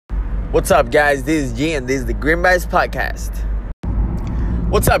What's up, guys? This is G, and this is the Green Bites Podcast.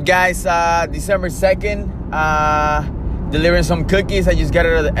 What's up, guys? December 2nd, delivering some cookies. I just got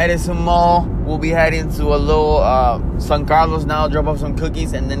out of the Edison Mall. We'll be heading to a little San Carlos now, drop off some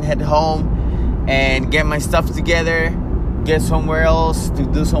cookies, and then head home and get my stuff together, get somewhere else to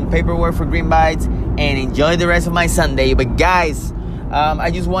do some paperwork for Green Bites, and enjoy the rest of my Sunday. But, guys, I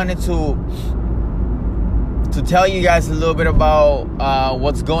just wanted to tell you guys a little bit about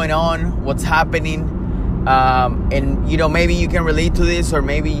what's going on, what's happening, and maybe you can relate to this, or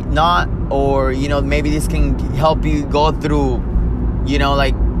maybe not, or maybe this can help you go through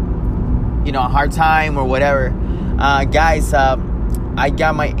a hard time or whatever. Guys, I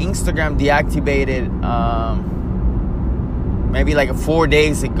got my Instagram deactivated maybe like 4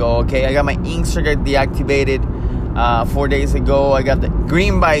 days ago. Okay, I got my Instagram deactivated 4 days ago. I got the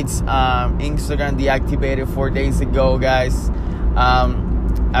Green Bites Instagram deactivated 4 days ago, guys.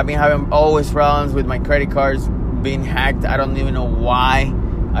 I've been having always problems with my credit cards being hacked. I don't even know why.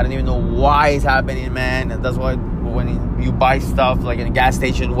 It's happening, man. That's why when you buy stuff like in a gas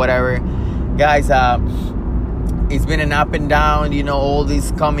station, whatever, guys, it's been an up and down, all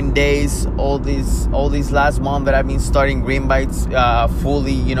these coming days, all these last month that I've been starting Green Bites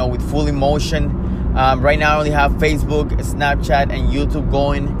fully, with full emotion. Right now I only have Facebook, Snapchat, and YouTube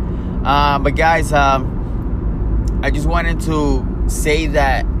going. But guys, I just wanted to say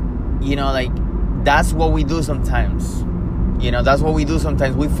that, that's what we do sometimes. That's what we do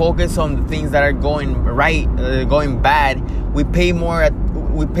sometimes. We focus on the things that are going right, going bad. We pay more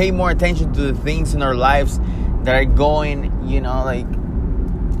attention to the things in our lives that are going,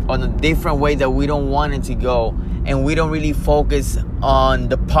 on a different way that we don't want it to go. And we don't really focus on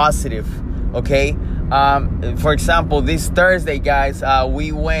the positive. Okay, for example, this Thursday, guys,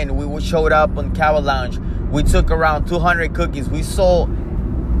 we showed up on Cava Lounge. We took around 200 cookies. We sold,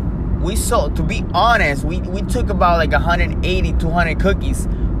 to be honest, we took about like 180, 200 cookies.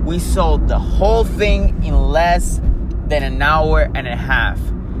 We sold the whole thing in less than an hour and a half.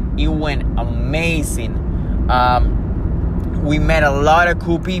 It went amazing. We met a lot of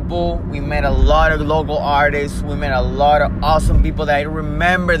cool people. We met a lot of local artists. We met a lot of awesome people that I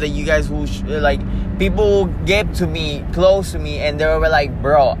remember that you guys people get to me, close to me, and they were like,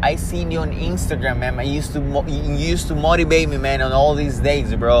 bro, I seen you on Instagram, man. You used to motivate me, man, on all these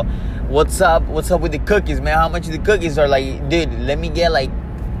days, bro. What's up with the cookies, man? How much the cookies are? Like, dude, let me get like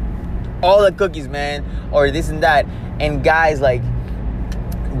all the cookies, man, or this and that. And guys,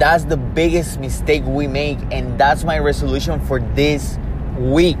 that's the biggest mistake we make, and that's my resolution for this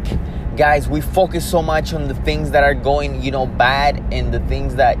week. Guys, we focus so much on the things that are going, bad, and the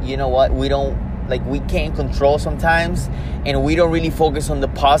things that, we can't control sometimes, and we don't really focus on the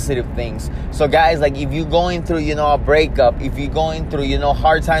positive things. So guys, if you're going through, a breakup, if you're going through,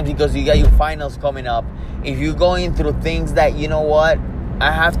 hard times because you got your finals coming up, if you're going through things that,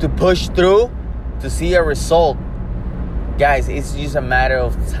 I have to push through to see a result, guys, it's just a matter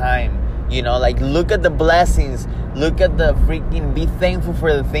of time. Look at the blessings. Look at the be thankful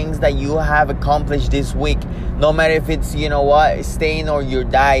for the things that you have accomplished this week. No matter if it's, staying on your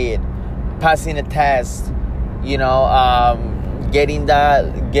diet, passing a test, getting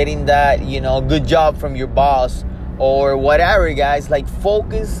that, good job from your boss, or whatever, guys.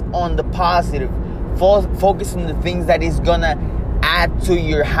 Focus on the positive. Focus on the things that is gonna add to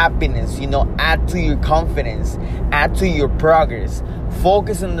your happiness, add to your confidence, add to your progress.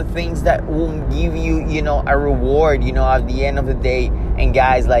 Focus on the things that will give you, a reward, at the end of the day. And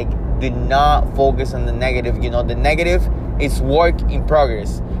guys, do not focus on the negative. The negative is work in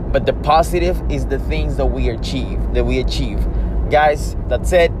progress, but the positive is the things that we achieve. Guys,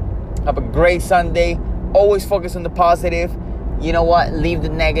 that's it. Have a great Sunday. Always focus on the positive. Leave the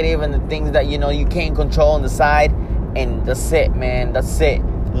negative and the things that, you can't control on the side. And that's it, man. That's it.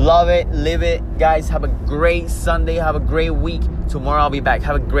 Love it. Live it. Guys, have a great Sunday. Have a great week. Tomorrow I'll be back.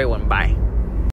 Have a great one. Bye.